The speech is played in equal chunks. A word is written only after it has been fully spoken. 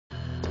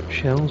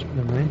shells, but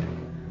never mind.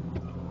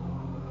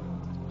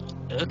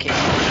 Okay.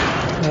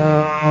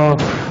 Oh,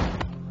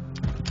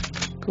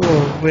 go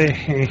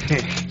away.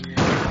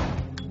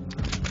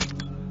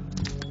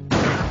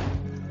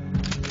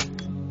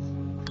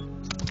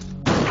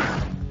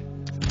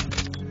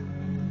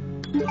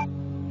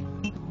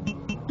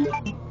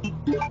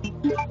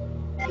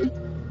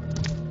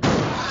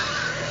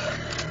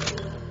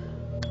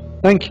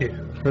 Thank you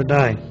for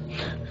dying.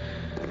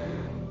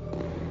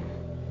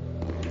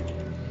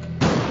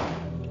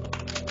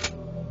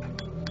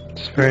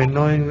 It's very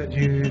annoying that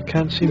you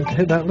can't seem to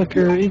hit that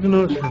liquor even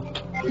though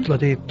it's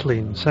bloody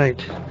plain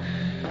sight.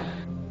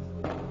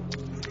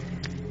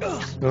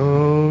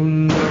 Oh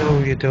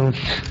no, you don't.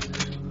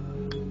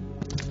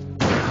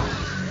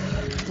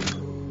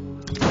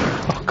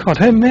 Oh god,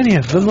 how many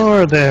of them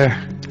are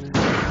there?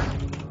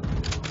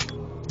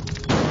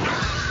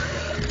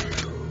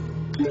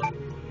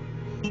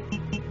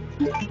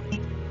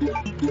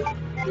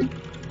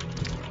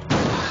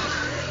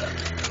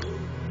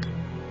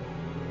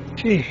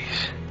 Jeez.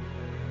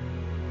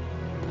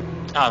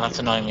 Oh, that's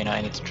annoying me now.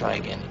 I need to try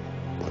again.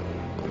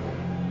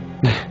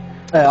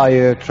 Are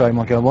you trying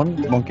monkey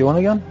one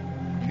again?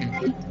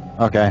 Mhm.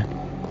 Okay.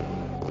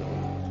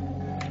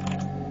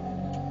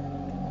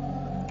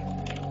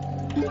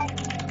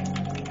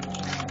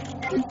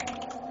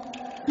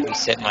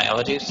 Reset my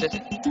audio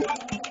setting.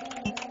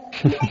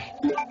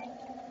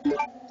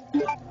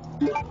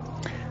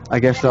 I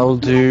guess I'll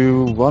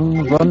do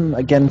one run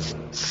against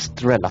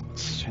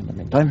Strelats in the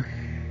meantime.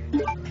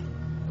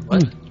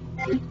 What?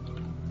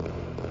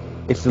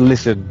 It's the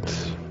lizard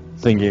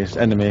thingies,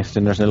 enemies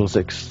in Resident Evil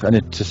 6. I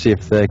need to see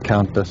if they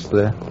count as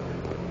the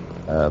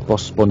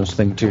boss bonus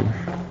thing too.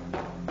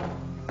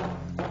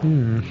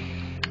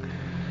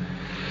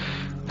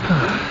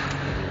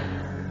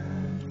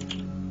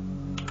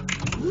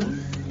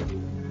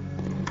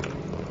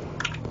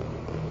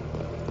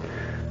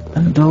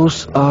 And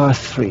those are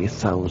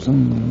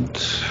 3,000.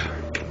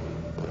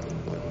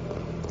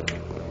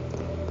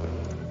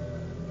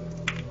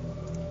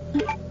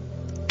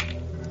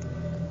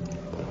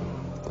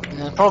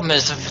 The problem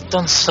is I've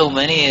done so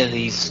many of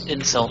these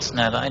insults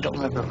now that I don't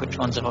remember which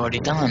ones I've already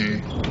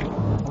done.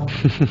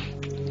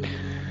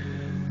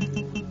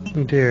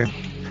 Oh dear.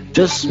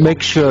 Just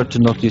make sure to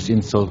not use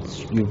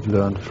insults you've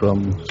learned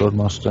from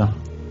Swordmaster.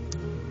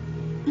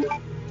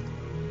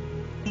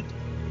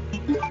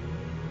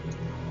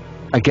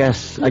 I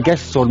guess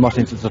Swordmaster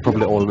insults are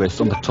probably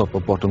always on the top or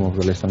bottom of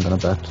the list, I'm gonna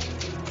bet.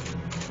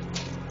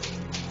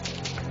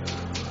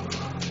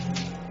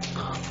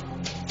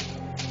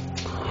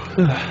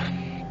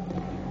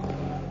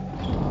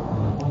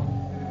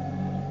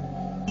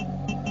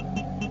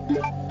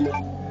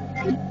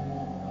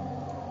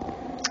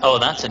 Oh,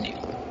 that's a new one.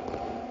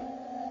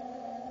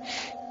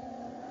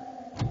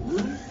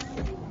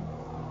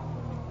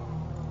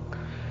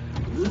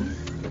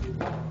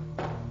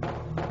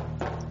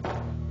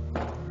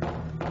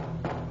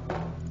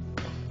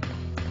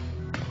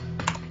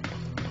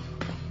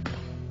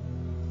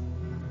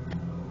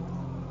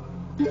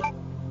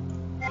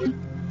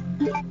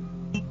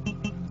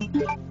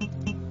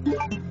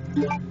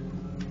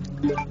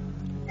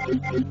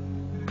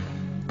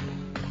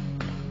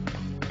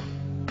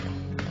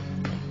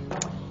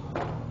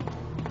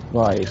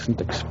 Why isn't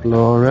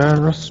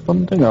Explorer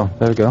responding? Oh,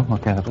 there we go.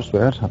 Okay, that was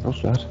weird. That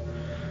was weird.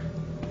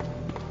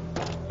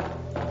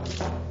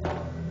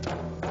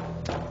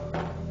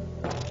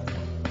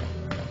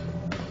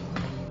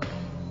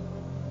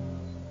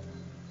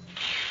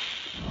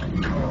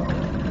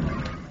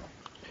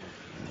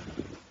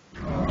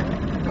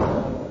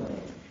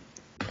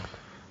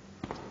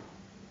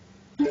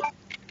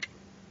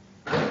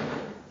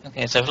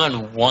 Okay, so I've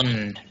learned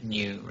one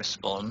new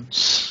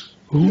response.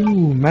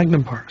 Ooh,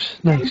 magnum parts.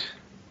 Nice.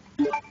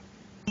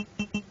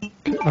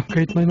 Can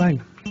upgrade my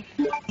magnum.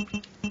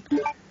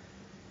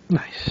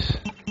 Nice.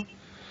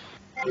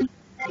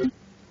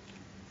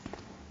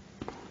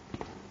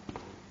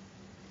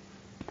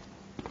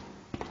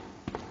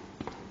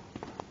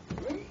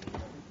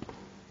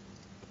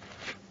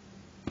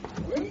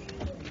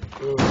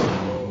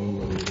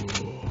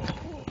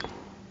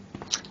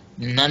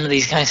 None of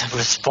these guys have a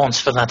response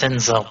for that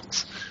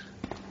insult.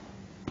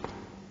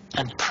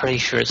 I'm pretty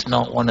sure it's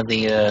not one of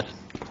the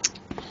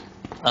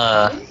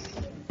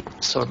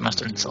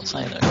Swordmaster insults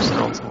either, because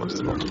they're all towards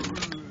the bottom.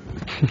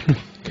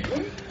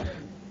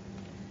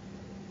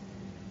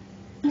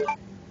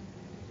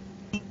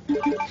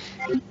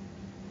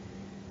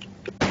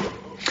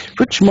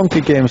 Which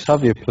monkey games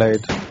have you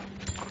played?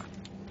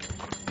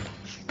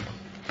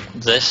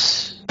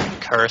 This,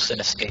 Curse,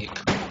 and Escape.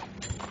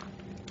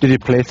 Did you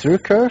play through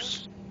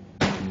Curse?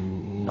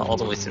 Not all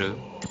the way through.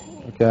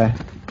 Okay.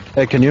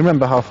 Can you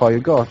remember how far you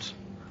got?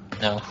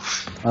 No.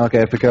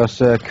 Okay, because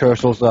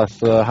Curse also has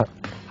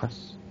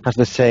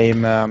the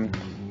same.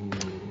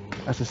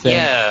 Has the same.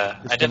 Yeah,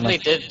 I definitely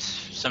did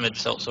some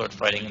insult sword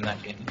fighting in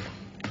that game.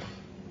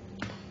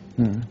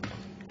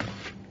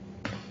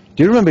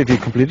 Do you remember if you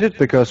completed it?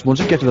 Because once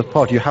you get to that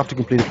part, you have to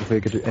complete it before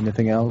you can do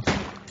anything else.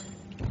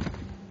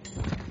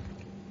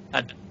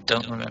 I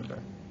don't remember.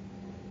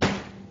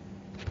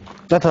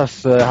 That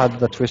has had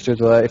the twist to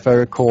it. If I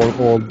recall,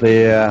 all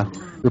the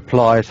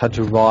replies had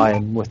to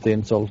rhyme with the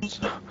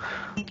insults.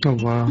 Oh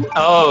wow.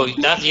 Oh,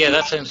 that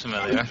sounds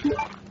familiar.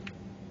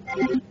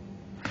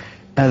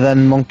 And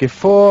then Monkey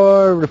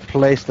 4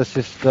 replaced the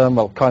system,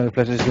 well, kind of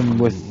replaced the system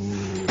with,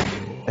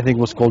 I think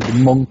it was called the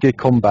Monkey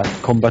Combat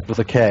with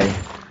a K.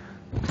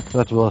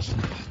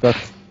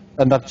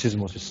 And that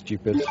system was just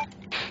stupid.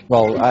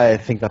 Well, I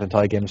think that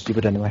entire game is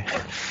stupid anyway.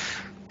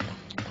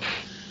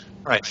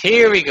 Right,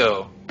 here we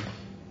go.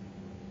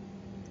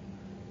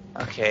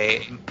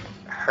 Okay,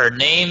 her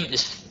name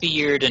is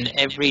feared in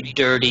every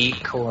dirty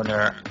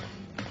corner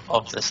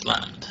of this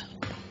land.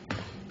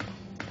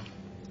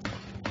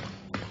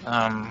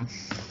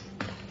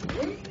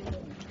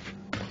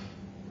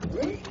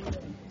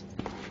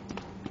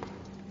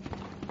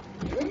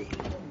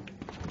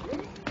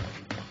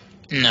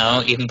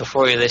 No, even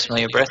before you smell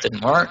your breath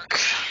didn't work.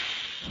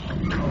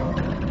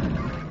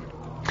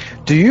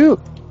 Do you...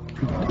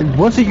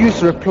 Once you use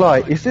the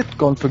reply, is it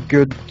gone for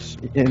good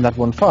in that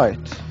one fight?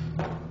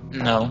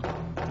 No.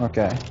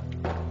 Okay.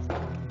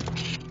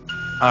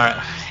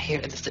 Alright, here,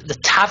 the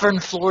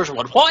tavern floors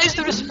one. What is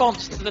the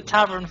response to the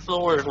tavern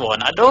floors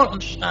one? I don't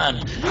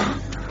understand.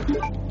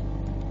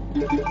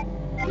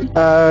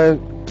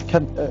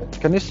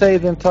 Can you say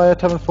the entire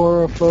tavern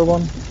floor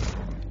one?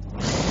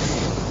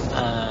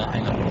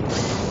 Hang on.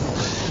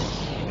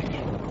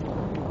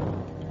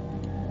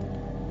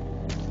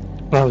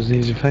 That was the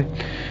easy fight.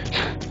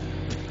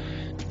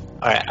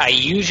 Alright, I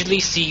usually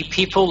see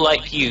people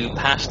like you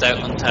passed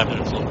out on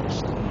tavern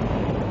floors.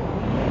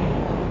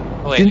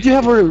 Wait. Didn't you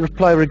have a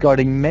reply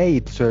regarding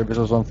maid service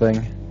or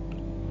something?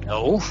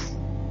 No.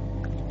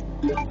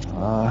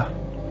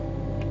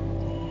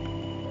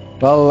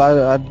 Well,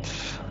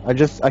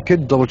 I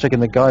could double check in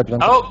the guide,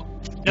 but Oh!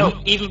 No,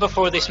 even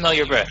before they smell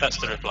your breath, that's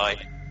the reply.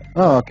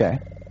 Oh, okay.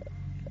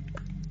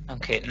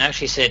 Okay, now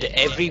she said,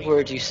 every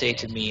word you say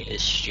to me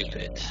is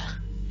stupid.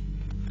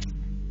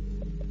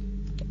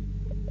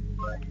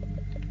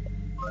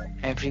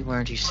 Every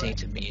word you say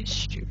to me is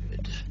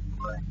stupid.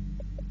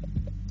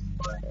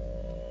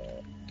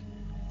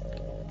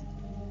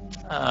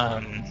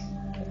 Oh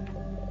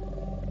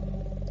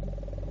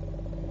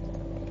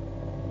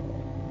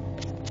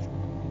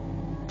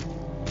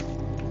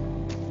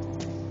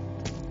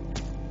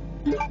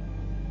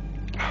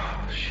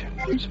shit,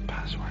 what's the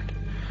password?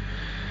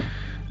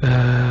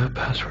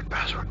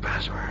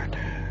 Password.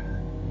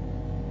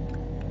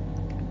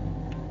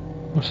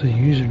 What's the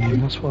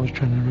username? That's what I was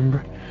trying to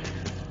remember.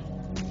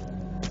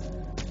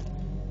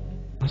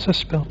 Unless I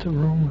spelled it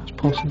wrong, that's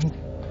possible.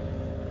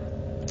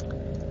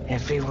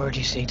 Every word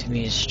you say to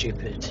me is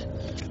stupid.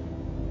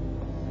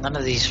 None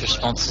of these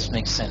responses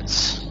make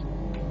sense.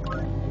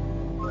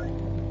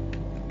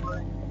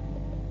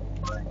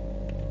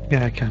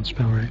 Yeah, I can't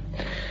spell right.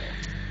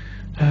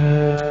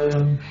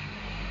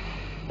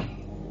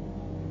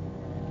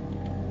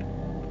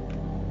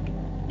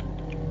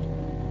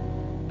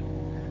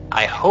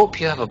 I hope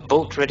you have a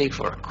boat ready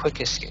for a quick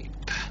escape.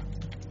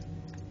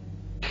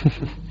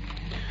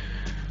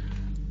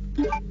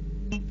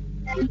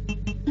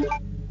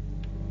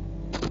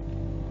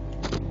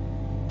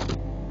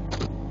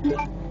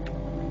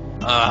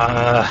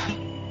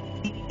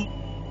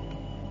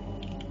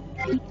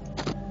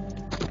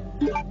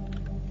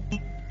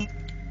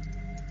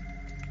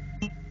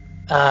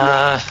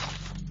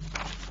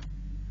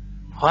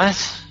 What?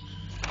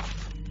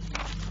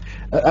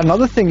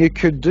 Another thing you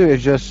could do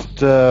is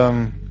just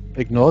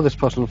ignore this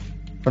puzzle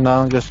for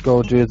now and just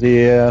go do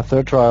the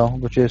third trial,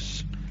 which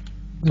is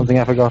something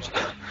I forgot.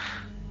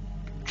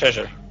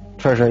 Treasure.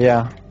 Treasure,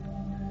 yeah.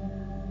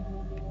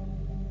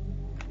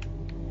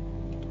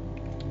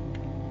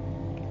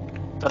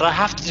 But I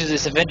have to do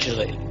this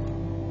eventually.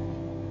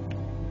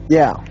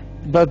 Yeah,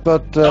 but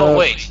Oh,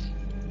 wait.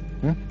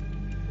 Hmm?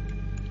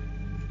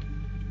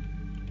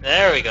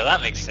 There we go,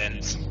 that makes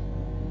sense.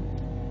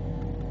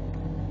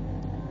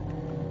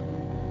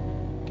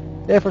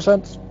 Yeah, for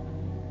sense.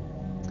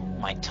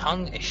 My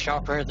tongue is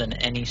sharper than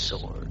any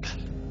sword.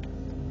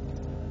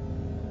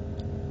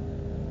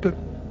 But,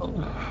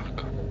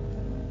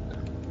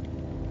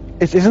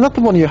 Isn't that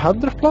the one you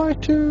had the reply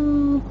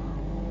to?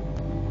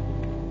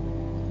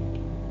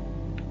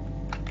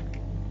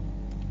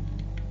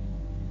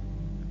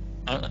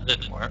 Oh, that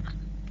didn't work.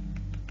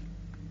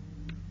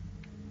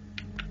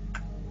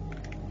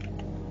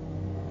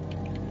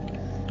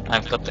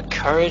 I've got the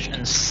courage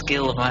and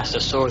skill of Master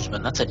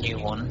Swordsman. That's a new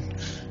one.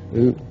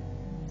 Ooh.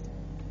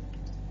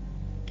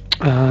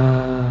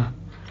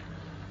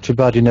 Too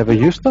bad you never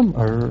used them,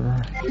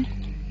 or?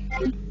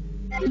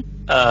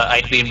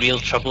 I'd be in real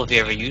trouble if you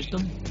ever used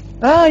them.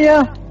 Ah,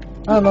 yeah.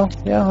 I don't know.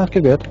 Yeah, that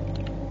could be it.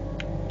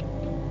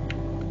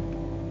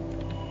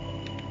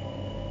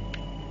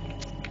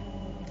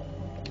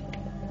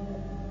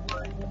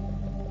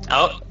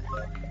 Oh.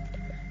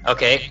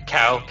 Okay,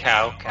 cow.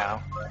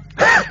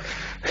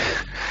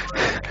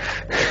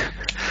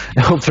 I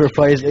hope the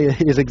reply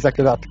is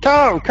exactly that.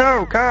 Cow!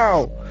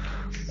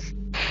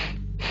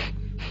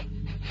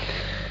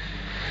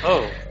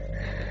 Oh.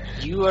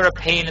 You are a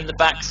pain in the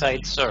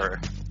backside, sir.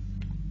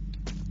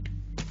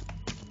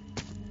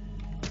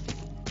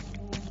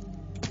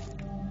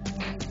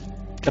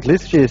 At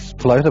least she's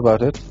polite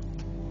about it.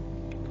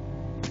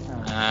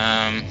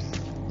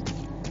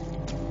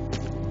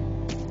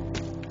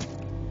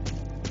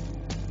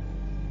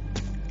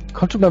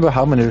 Can't remember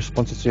how many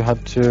responses you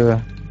had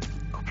to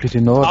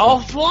completely ignore.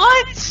 Oh,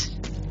 what?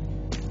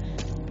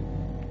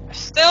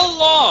 Still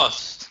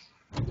lost.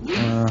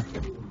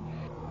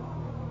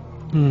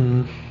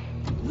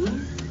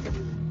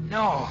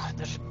 No,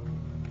 there's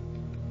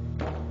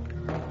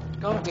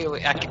gotta be a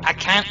way. I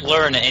can't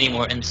learn any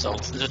more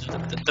insults.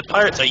 The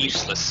pirates are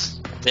useless.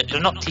 They're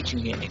not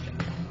teaching me anything.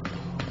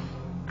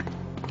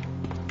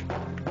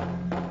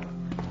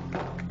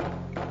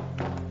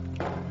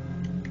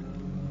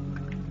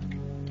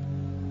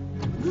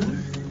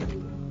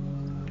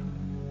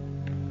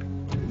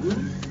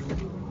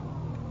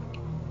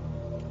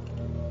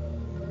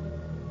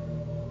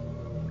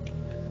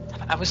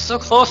 I was so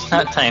close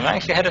that time. I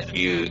actually had a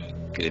few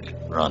good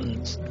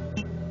runs.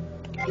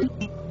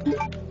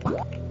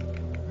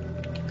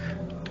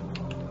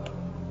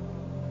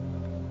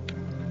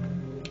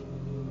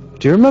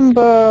 Do you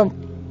remember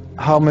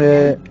how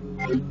many,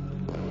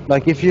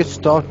 like if you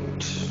start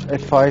a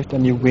fight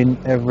and you win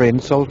every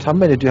insult, how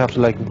many do you have to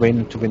like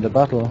win to win the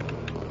battle?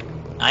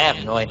 I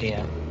have no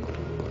idea.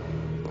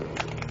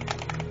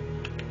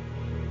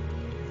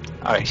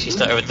 Alright, she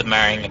started with the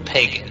marrying a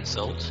pig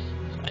insult.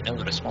 I know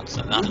the response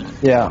to that.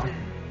 Yeah.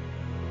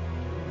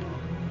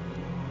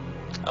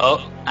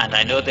 Oh, and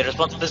I know the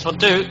response to this one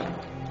too.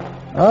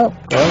 Oh,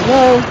 going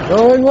well,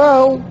 going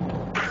well.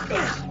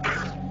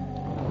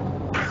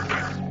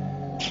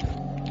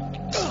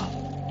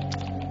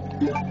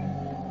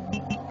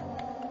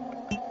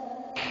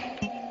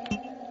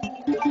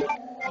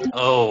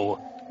 Oh,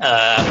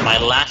 my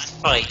last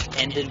fight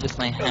ended with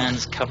my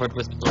hands covered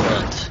with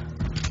blood.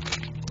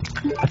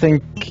 I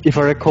think, if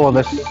I recall,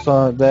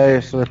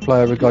 there's a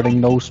reply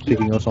regarding nose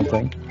picking or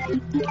something.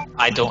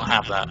 I don't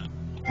have that.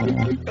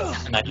 And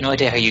I have no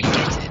idea how you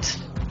get it.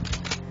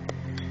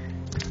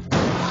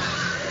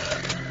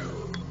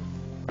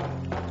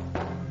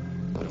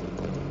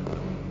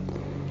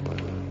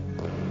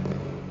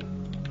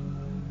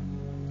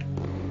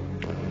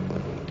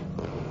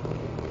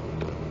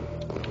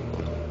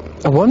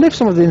 I wonder if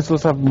some of the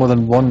insults have more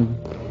than one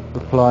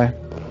reply.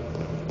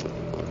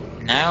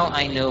 Now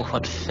I know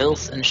what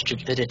filth and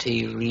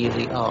stupidity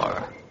really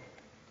are.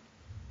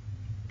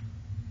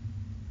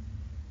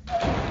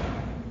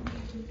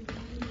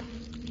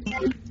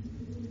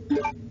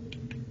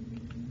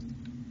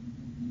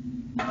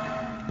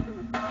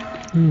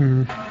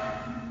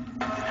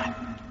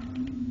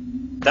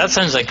 That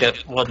sounds like a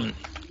one.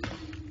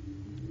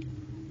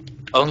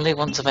 Only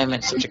once have I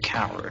met such a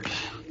coward.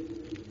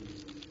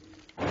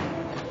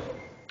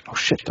 Oh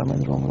shit, I'm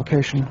in the wrong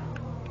location.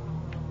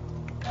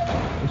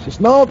 This is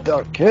not the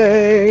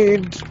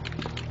arcade!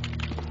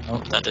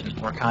 Oh, that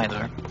didn't work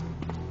either.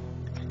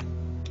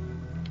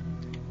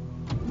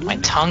 My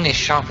tongue is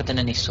sharper than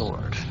any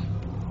sword.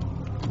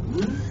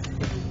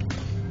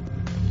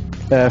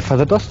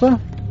 Feather duster?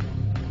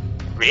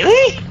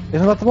 Really?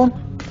 Isn't that the one?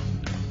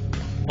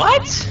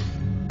 What?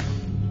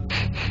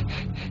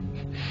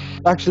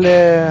 Actually,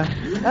 I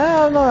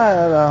don't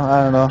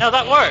know. No,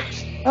 that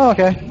works. Oh,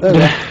 okay. There we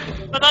go.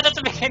 But that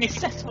doesn't make any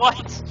sense.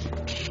 What?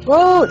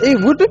 Well,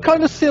 it would be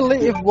kind of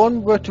silly if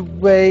one were to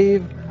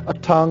wave a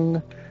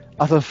tongue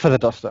at a feather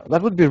duster.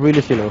 That would be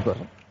really silly of a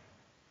person.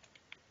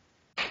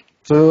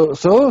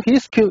 So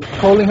he's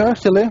calling her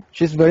silly.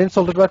 She's very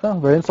insulted right now.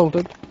 Very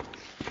insulted.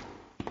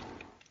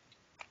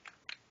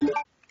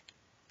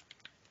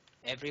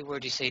 Every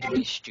word you say to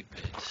me is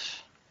stupid.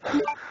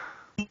 Every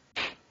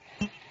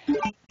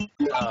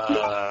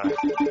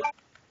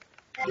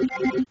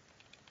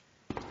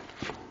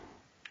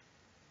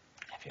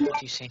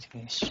word you say to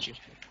me is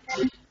stupid.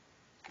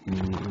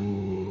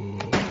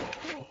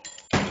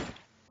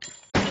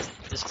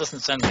 This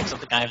doesn't sound like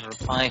something I have a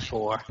reply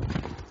for.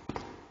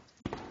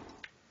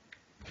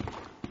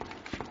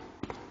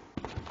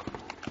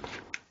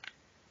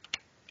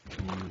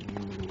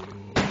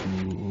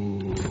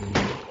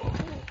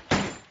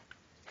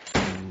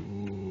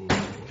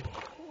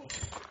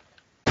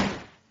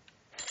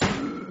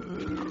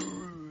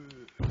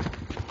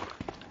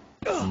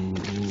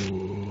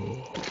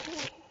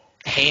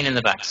 Pain in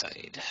the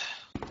backside.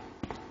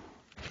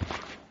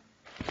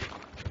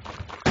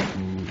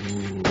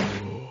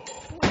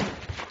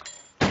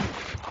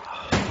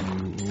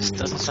 This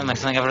doesn't sound like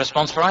something I have a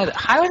response for either.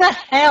 How the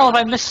hell have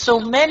I missed so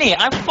many?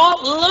 I've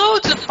fought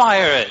loads of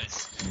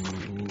pirates!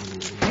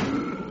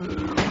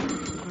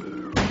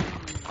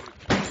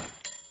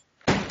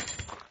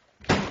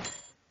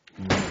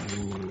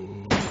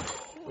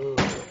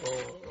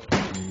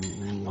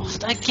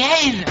 Lost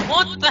again!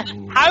 What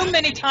the? How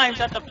many times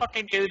do I have to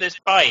fucking do this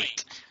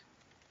fight?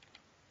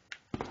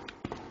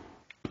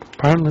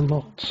 Apparently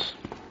lots.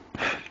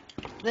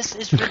 This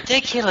is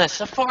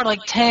ridiculous. I've fought like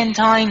 10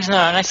 times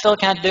now and I still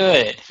can't do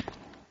it.